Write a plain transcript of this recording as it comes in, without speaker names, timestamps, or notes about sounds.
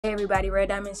Hey everybody, Red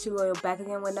Diamond Studio back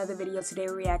again with another video. Today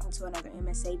we're reacting to another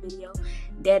MSA video.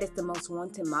 Dad is the most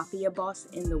wanted mafia boss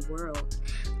in the world.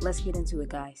 Let's get into it,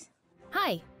 guys.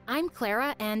 Hi, I'm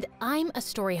Clara and I'm a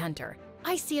story hunter.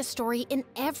 I see a story in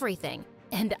everything,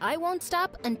 and I won't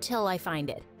stop until I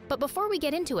find it. But before we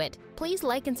get into it, please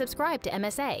like and subscribe to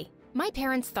MSA. My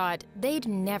parents thought they'd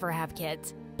never have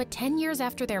kids, but 10 years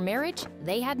after their marriage,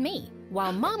 they had me.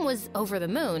 While Mom was over the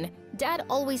moon, Dad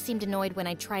always seemed annoyed when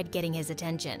I tried getting his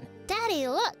attention. Daddy,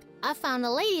 look! I found a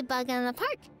ladybug in the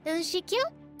park. Isn't she cute?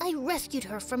 I rescued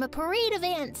her from a parade of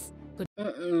ants.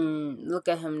 Look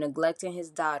at him neglecting his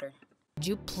daughter. Could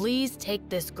you please take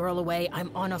this girl away?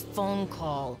 I'm on a phone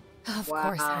call. Of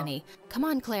course, honey. Come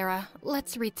on, Clara.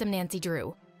 Let's read some Nancy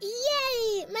Drew.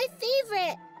 Yay! My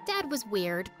favorite! Dad was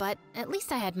weird, but at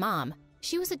least I had Mom.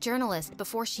 She was a journalist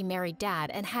before she married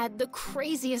Dad and had the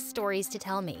craziest stories to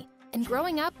tell me. And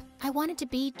growing up, I wanted to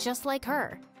be just like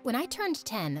her. When I turned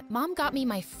 10, Mom got me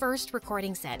my first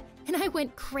recording set, and I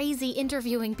went crazy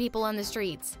interviewing people on the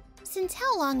streets. Since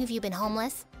how long have you been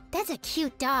homeless? That's a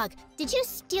cute dog. Did you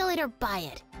steal it or buy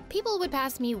it? People would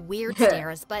pass me weird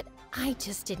stares, but I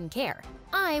just didn't care.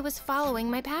 I was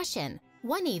following my passion.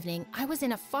 One evening, I was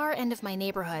in a far end of my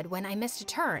neighborhood when I missed a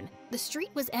turn. The street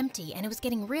was empty and it was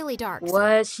getting really dark.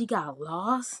 What? She got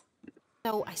lost?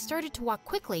 So I started to walk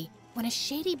quickly when a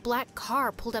shady black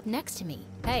car pulled up next to me.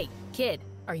 Hey, kid,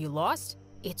 are you lost?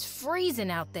 It's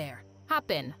freezing out there. Hop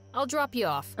in. I'll drop you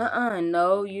off.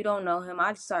 No, you don't know him.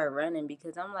 I started running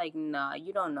because I'm like, nah,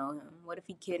 you don't know him. What if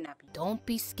he kidnapped you? Don't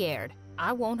be scared.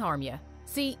 I won't harm you.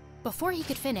 See, before he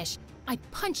could finish, I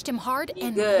punched him hard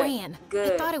and ran.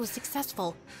 I thought I was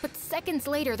successful, but seconds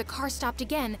later the car stopped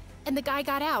again and the guy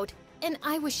got out, and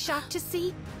I was shocked to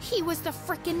see he was the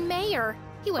frickin' mayor.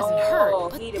 He wasn't hurt,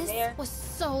 but this was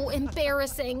so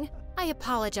embarrassing. I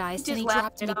apologized and he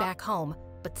dropped me back home,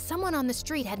 but someone on the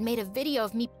street had made a video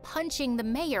of me punching the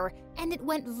mayor and it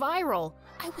went viral.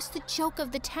 I was the joke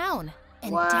of the town,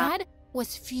 and Dad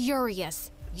was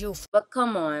furious. But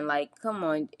come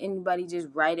on, anybody just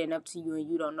writing up to you and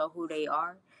you don't know who they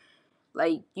are?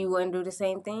 Like, you wouldn't do the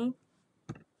same thing?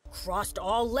 Crossed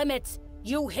all limits.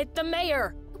 You hit the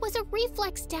mayor. It was a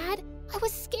reflex, Dad. I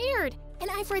was scared, and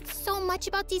I've read so much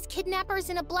about these kidnappers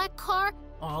in a black car.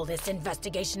 All this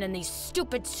investigation and these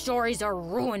stupid stories are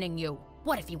ruining you.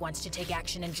 What if he wants to take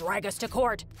action and drag us to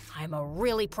court? I'm a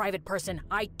really private person.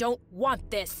 I don't want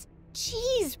this.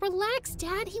 Jeez, relax,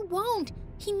 Dad. He won't.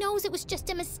 He knows it was just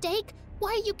a mistake. Why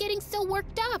are you getting so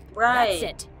worked up? Right.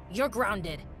 That's it. You're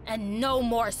grounded. And no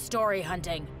more story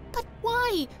hunting. But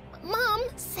why? Mom,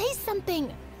 say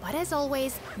something. But as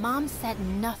always, Mom said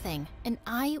nothing, and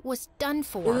I was done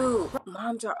for. Dude,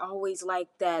 moms are always like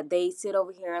that. They sit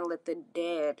over here and let the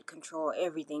dad control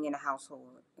everything in the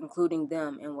household, including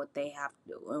them and what they have to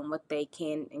do and what they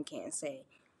can and can't say.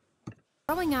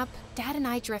 Growing up, Dad and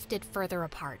I drifted further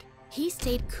apart. He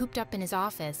stayed cooped up in his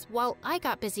office while I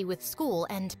got busy with school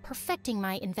and perfecting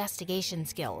my investigation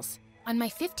skills. On my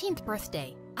 15th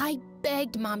birthday, I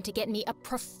begged Mom to get me a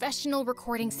professional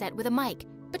recording set with a mic,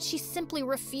 but she simply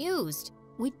refused.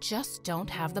 We just don't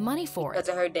have the money for it. Because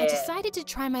of her dad. I decided to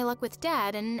try my luck with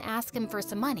Dad and ask him for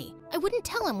some money. I wouldn't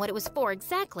tell him what it was for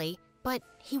exactly, but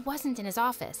he wasn't in his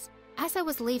office. As I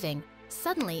was leaving,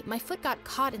 suddenly my foot got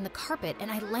caught in the carpet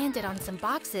and I landed on some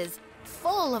boxes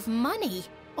full of money.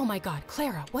 Oh my God,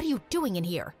 Clara, what are you doing in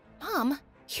here? Mom,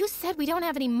 you said we don't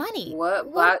have any money.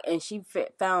 What? And she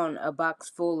found a box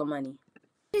full of money.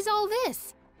 What is all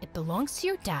this? It belongs to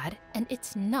your dad, and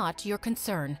it's not your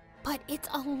concern. But it's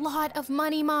a lot of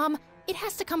money, Mom. It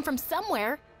has to come from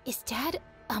somewhere. Is Dad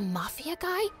a mafia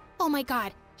guy? Oh my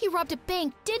God, he robbed a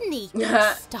bank, didn't he?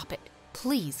 Stop it.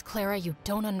 Please, Clara, you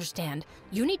don't understand.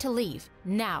 You need to leave,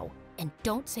 now. And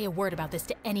don't say a word about this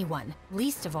to anyone,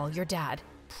 least of all your dad.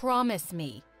 Promise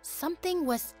me. Something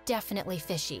was definitely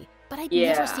fishy, but I'd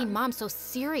never seen Mom so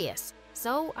serious.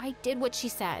 So I did what she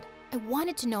said. I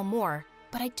wanted to know more,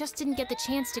 but I just didn't get the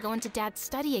chance to go into Dad's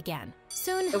study again.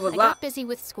 Soon, I got busy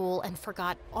with school and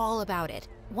forgot all about it.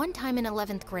 One time in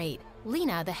 11th grade,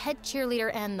 Lena, the head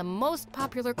cheerleader and the most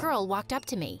popular girl, walked up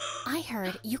to me. I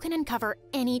heard you can uncover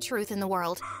any truth in the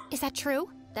world. Is that true?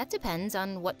 That depends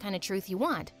on what kind of truth you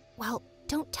want. Well,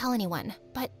 don't tell anyone,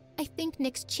 but I think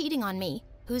Nick's cheating on me.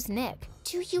 Who's Nick?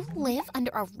 Do you live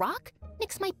under a rock?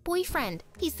 Nick's my boyfriend.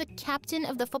 He's the captain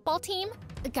of the football team.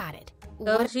 Got it.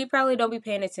 So she probably don't be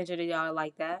paying attention to y'all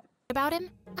like that. About him?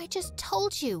 I just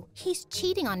told you. He's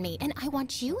cheating on me, and I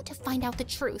want you to find out the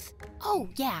truth. Oh,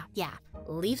 yeah.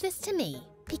 Leave this to me.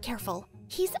 Be careful.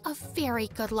 He's a very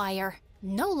good liar.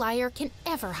 No liar can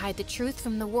ever hide the truth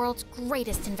from the world's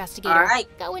greatest investigator. All right.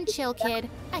 Go and chill, kid.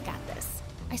 I got this.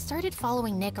 I started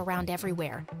following Nick around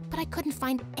everywhere, but I couldn't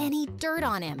find any dirt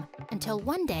on him until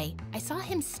one day I saw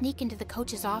him sneak into the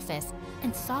coach's office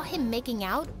and saw him making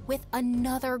out with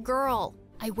another girl.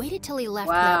 I waited till he left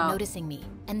without noticing me,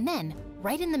 and then,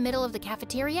 right in the middle of the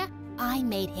cafeteria, I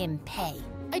made him pay.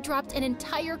 I dropped an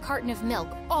entire carton of milk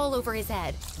all over his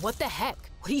head. What the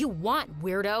heck? What do you want,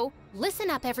 weirdo? Listen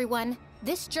up, everyone.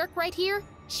 This jerk right here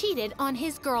cheated on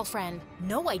his girlfriend.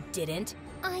 No, I didn't.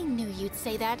 I knew you'd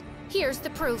say that. Here's the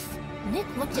proof. Nick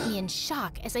looked at me in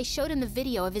shock as I showed him the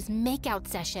video of his makeout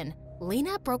session.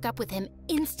 Lena broke up with him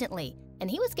instantly, and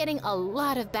he was getting a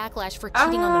lot of backlash for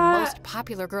cheating on the most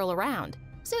popular girl around.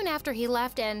 Soon after, he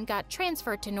left and got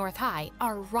transferred to North High,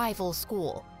 our rival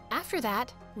school. After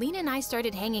that, Lena and I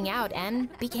started hanging out and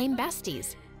became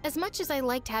besties. As much as I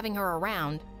liked having her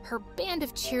around, her band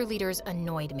of cheerleaders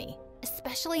annoyed me.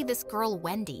 Especially this girl,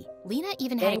 Wendy. Lena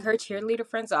even had her cheerleader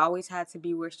friends always had to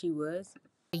be where she was.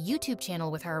 A YouTube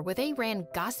channel with her where they ran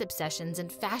gossip sessions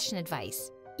and fashion advice.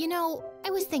 You know,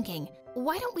 I was thinking,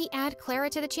 why don't we add Clara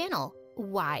to the channel?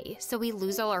 Why? So we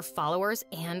lose all our followers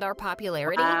and our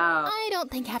popularity? Wow. I don't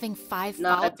think having 5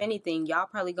 No, if anything, y'all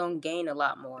probably gonna gain a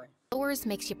lot more. followers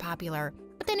makes you popular.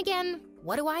 But then again,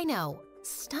 what do I know?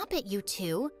 Stop it, you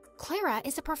two. Clara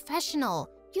is a professional.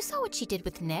 You saw what she did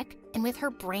with Nick, and with her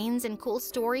brains and cool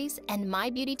stories and my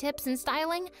beauty tips and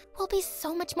styling, we'll be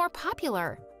so much more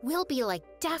popular. We'll be like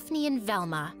Daphne and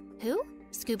Velma. Who?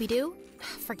 Scooby-Doo?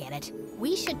 Forget it.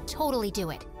 We should totally do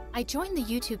it. I joined the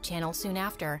YouTube channel soon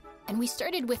after, and we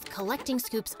started with collecting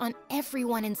scoops on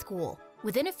everyone in school.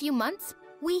 Within a few months,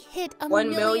 we hit 1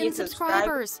 million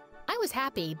subscribers. I was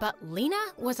happy, but Lena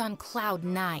was on cloud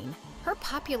 9. Her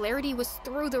popularity was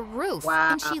through the roof,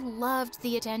 and she loved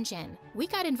the attention. We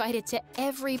got invited to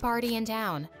every party in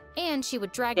town, and she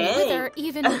would drag me with her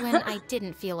even when I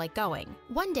didn't feel like going.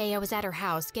 One day I was at her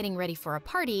house getting ready for a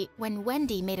party when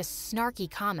Wendy made a snarky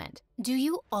comment. Do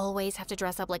you always have to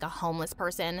dress up like a homeless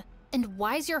person? And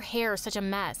why's your hair such a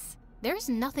mess? There's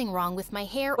nothing wrong with my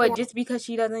hair But just because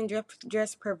she doesn't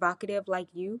dress provocative like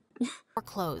you? or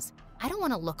clothes. I don't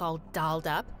want to look all dolled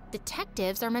up.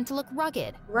 Detectives are meant to look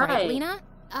rugged. Right, Lena?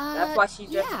 That's why she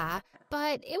dresses. Yeah,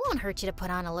 but it won't hurt you to put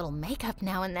on a little makeup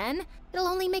now and then. It'll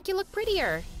only make you look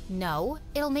prettier. No,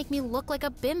 it'll make me look like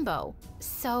a bimbo.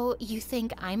 So you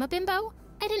think I'm a bimbo?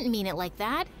 I didn't mean it like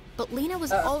that. But Lena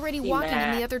was already walking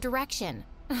in the other direction.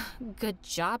 Good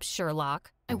job,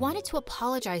 Sherlock. I wanted to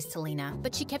apologize to Lena,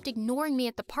 but she kept ignoring me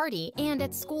at the party and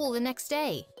at school the next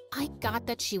day. I got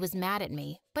that she was mad at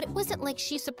me, but it wasn't like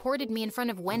she supported me in front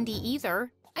of Wendy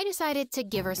either. I decided to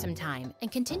give her some time and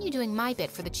continue doing my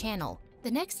bit for the channel.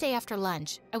 The next day after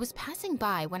lunch, I was passing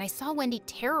by when I saw Wendy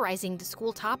terrorizing the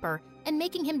school topper and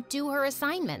making him do her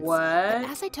assignments. What? But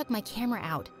as I took my camera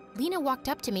out, Lena walked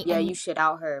up to me and you should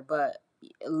out her, but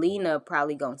Lena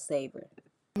probably gonna save her.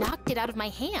 Knocked it out of my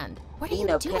hand. What are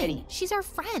Lena you doing? petty. She's our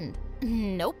friend.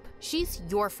 Nope, she's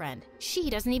your friend. She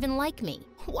doesn't even like me.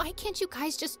 Why can't you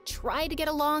guys just try to get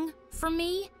along? For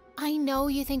me, I know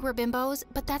you think we're bimbos,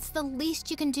 but that's the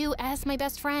least you can do as my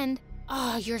best friend.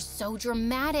 Oh, you're so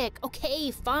dramatic.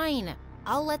 Okay, fine.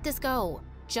 I'll let this go.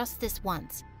 Just this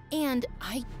once. And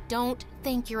I don't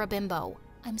think you're a bimbo.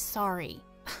 I'm sorry.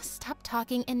 Stop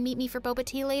talking and meet me for boba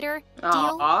tea later.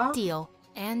 Deal? Deal.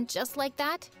 And just like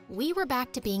that, we were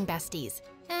back to being besties.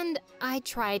 And I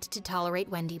tried to tolerate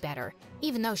Wendy better,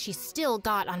 even though she still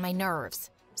got on my nerves.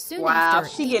 Soon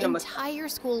after, the entire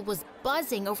school was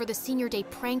buzzing over the senior day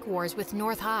prank wars with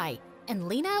North High, and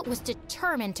Lena was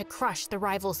determined to crush the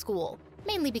rival school,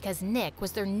 mainly because Nick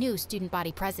was their new student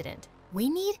body president. We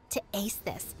need to ace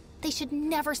this. They should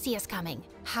never see us coming.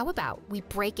 How about we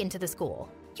break into the school?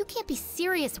 You can't be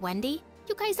serious, Wendy.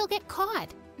 You guys will get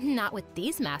caught. Not with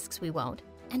these masks, we won't.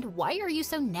 And why are you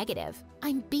so negative?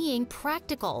 I'm being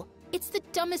practical. It's the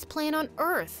dumbest plan on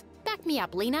earth. Back me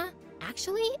up, Lena.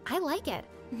 Actually, I like it.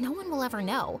 No one will ever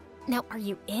know. Now, are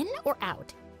you in or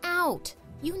out? Out.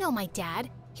 You know my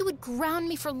dad. He would ground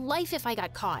me for life if I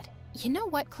got caught. You know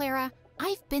what, Clara?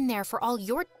 I've been there for all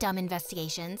your dumb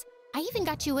investigations. I even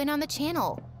got you in on the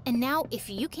channel. And now, if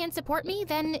you can't support me,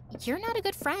 then you're not a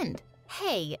good friend.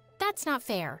 Hey, that's not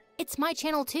fair. It's my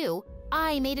channel too.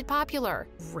 I made it popular.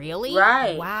 Really?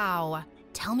 Right. Wow.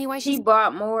 Tell me why she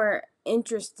brought more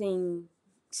interesting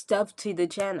stuff to the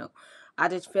channel. I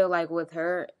just feel like with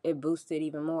her, it boosted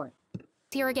even more.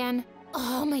 Here again?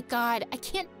 Oh my god, I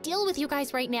can't deal with you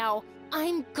guys right now.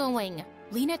 I'm going.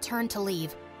 Lena turned to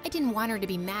leave. I didn't want her to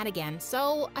be mad again,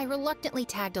 so I reluctantly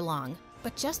tagged along.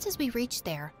 But just as we reached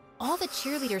there, all the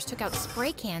cheerleaders took out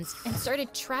spray cans and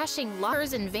started trashing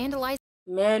lockers and vandalizing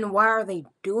Man, why are they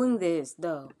doing this,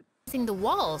 though? the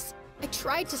walls. I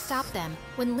tried to stop them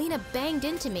when Lena banged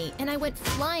into me and I went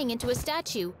flying into a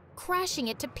statue, crashing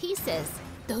it to pieces.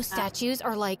 Those statues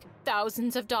are like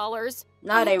thousands of dollars.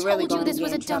 Now they really I told you gonna this get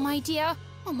was a in dumb trouble. idea.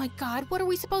 Oh my God, what are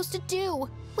we supposed to do?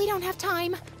 We don't have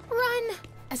time. Run!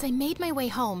 As I made my way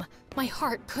home, my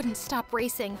heart couldn't stop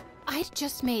racing. I'd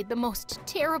just made the most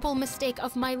terrible mistake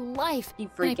of my life. He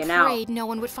And freaking I out. prayed no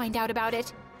one would find out about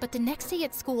it. But the next day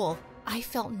at school, I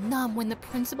felt numb when the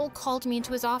principal called me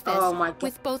into his office Oh my God.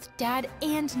 with both Dad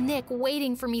and Nick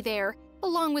waiting for me there,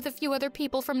 along with a few other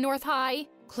people from North High.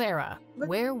 Clara,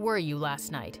 where were you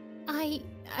last night?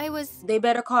 I was They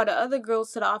better call the other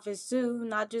girls to the office too,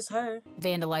 not just her.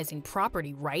 vandalizing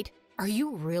property, right? Are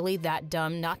you really that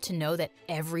dumb not to know that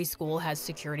every school has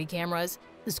security cameras?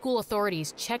 The school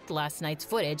authorities checked last night's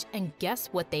footage, and guess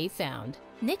what they found?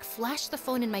 Nick flashed the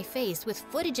phone in my face with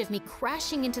footage of me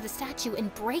crashing into the statue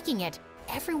and breaking it.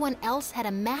 Everyone else had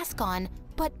a mask on,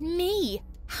 but me.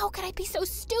 How could I be so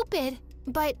stupid?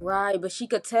 But Right, but she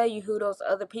could tell you who those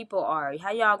other people are.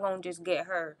 How y'all gonna just get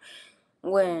her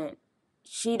when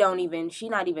she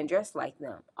not even dressed like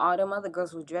them? All them other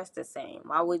girls were dressed the same.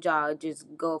 Why would y'all just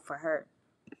go for her?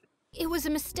 it was a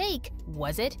mistake,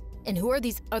 was it? And who are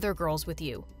these other girls with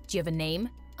you? Do you have a name?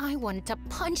 I wanted to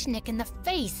punch Nick in the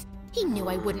face. He knew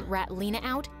I wouldn't rat Lena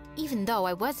out, even though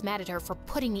I was mad at her for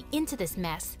putting me into this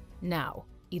mess. Now,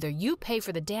 either you pay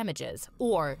for the damages,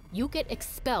 or you get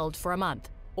expelled for a month,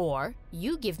 or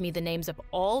you give me the names of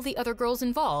all the other girls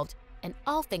involved, and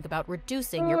I'll think about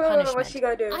reducing your punishment. What's she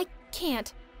gonna do? I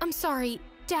can't. I'm sorry,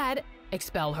 Dad.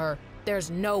 Expel her.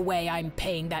 There's no way I'm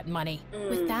paying that money.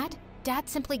 With that, Dad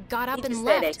simply got up He and just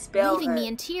said left, expel leaving her. me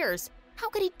in tears. How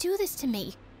could he do this to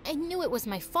me? I knew it was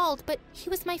my fault, but he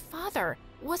was my father.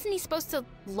 Wasn't he supposed to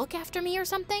look after me or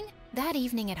something? That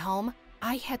evening at home,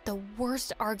 I had the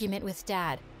worst argument with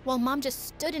Dad, while Mom just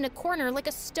stood in a corner like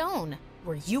a stone.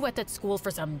 Were you at that school for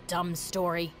some dumb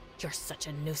story? You're such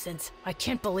a nuisance. I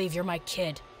can't believe you're my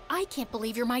kid. I can't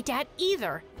believe you're my dad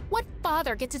either. What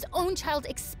father gets his own child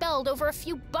expelled over a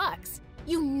few bucks?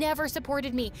 You never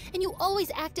supported me, and you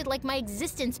always acted like my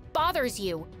existence bothers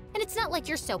you. And it's not like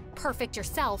you're so perfect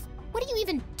yourself. What do you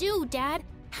even do, Dad?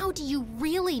 How do you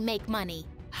really make money?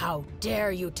 How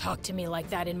dare you talk to me like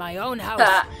that in my own house?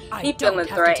 I He don't feeling have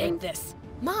to threatened. take this.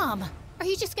 Mom, are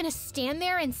you just gonna stand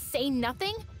there and say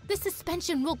nothing? This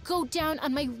suspension will go down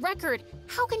on my record.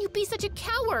 How can you be such a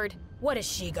coward? What is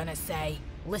she gonna say?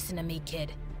 Listen to me,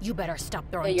 kid. You better stop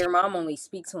Hey, throwing your mom only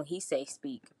speaks when he say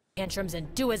speak. tantrums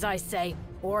and do as I say,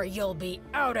 or you'll be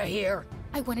out of here.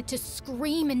 I wanted to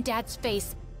scream in Dad's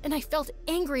face, and I felt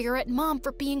angrier at Mom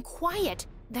for being quiet.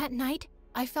 That night,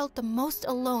 I felt the most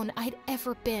alone I'd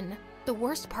ever been. The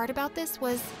worst part about this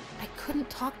was I couldn't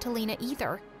talk to Lena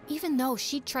either, even though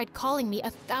she'd tried calling me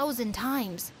 1,000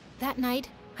 times. That night,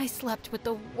 I slept with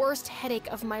the worst headache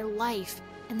of my life.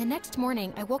 And the next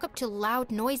morning, I woke up to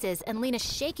loud noises and Lena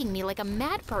shaking me like a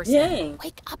mad person. Dang.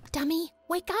 Wake up, dummy.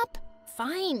 Wake up.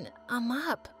 Fine, I'm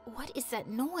up. What is that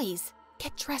noise?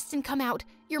 Get dressed and come out.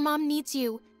 Your mom needs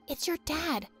you. It's your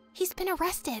dad. He's been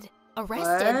arrested.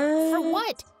 Arrested? For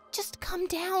what? Just come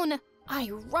down. I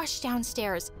rushed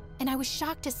downstairs, and I was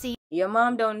shocked to see Your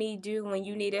mom don't need you when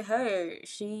you needed her.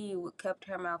 She kept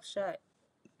her mouth shut.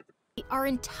 our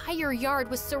entire yard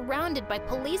was surrounded by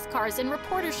police cars and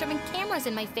reporters shoving cameras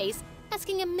in my face,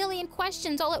 asking a million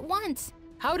questions all at once.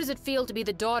 How does it feel to be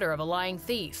the daughter of a lying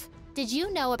thief? Did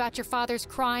you know about your father's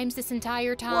crimes this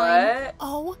entire time? What?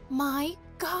 Oh my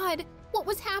God, what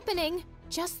was happening?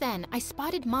 Just then, I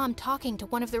spotted Mom talking to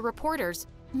one of the reporters.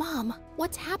 Mom,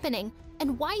 what's happening?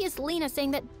 And why is Lena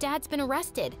saying that Dad's been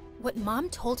arrested? What Mom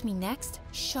told me next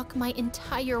shook my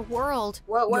entire world.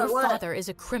 Your father is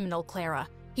a criminal, Clara.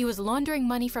 He was laundering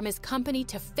money from his company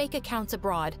to fake accounts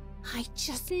abroad. I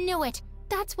just knew it.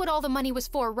 That's what all the money was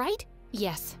for, right?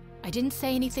 Yes. I didn't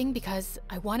say anything because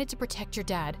I wanted to protect your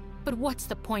dad. But what's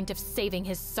the point of saving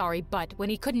his sorry butt when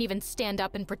he couldn't even stand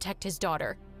up and protect his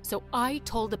daughter? So I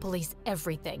told the police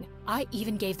everything. I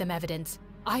even gave them evidence.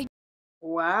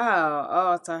 Wow.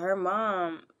 Oh, so her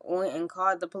mom went and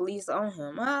called the police on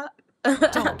him, huh?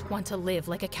 Don't want to live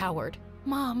like a coward.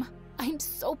 Mom, I'm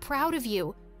so proud of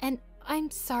you. And I'm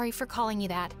sorry for calling you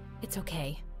that. It's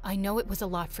okay. I know it was a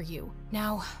lot for you.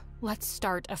 Now, let's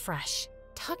start afresh.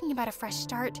 Talking about a fresh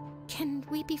start, can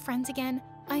we be friends again?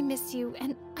 I miss you,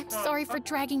 and I'm sorry for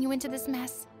dragging you into this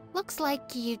mess. Looks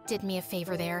like you did me a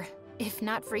favor there. If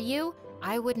not for you,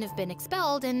 I wouldn't have been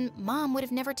expelled, and Mom would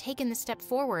have never taken this step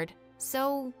forward.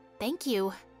 So, thank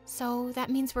you. So, that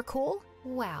means we're cool?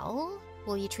 Well,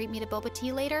 will you treat me to boba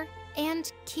tea later?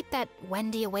 And keep that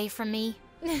Wendy away from me?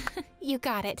 You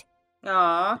got it.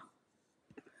 Aw.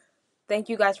 Thank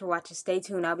you guys for watching. Stay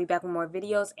tuned. I'll be back with more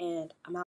videos, and I'm out.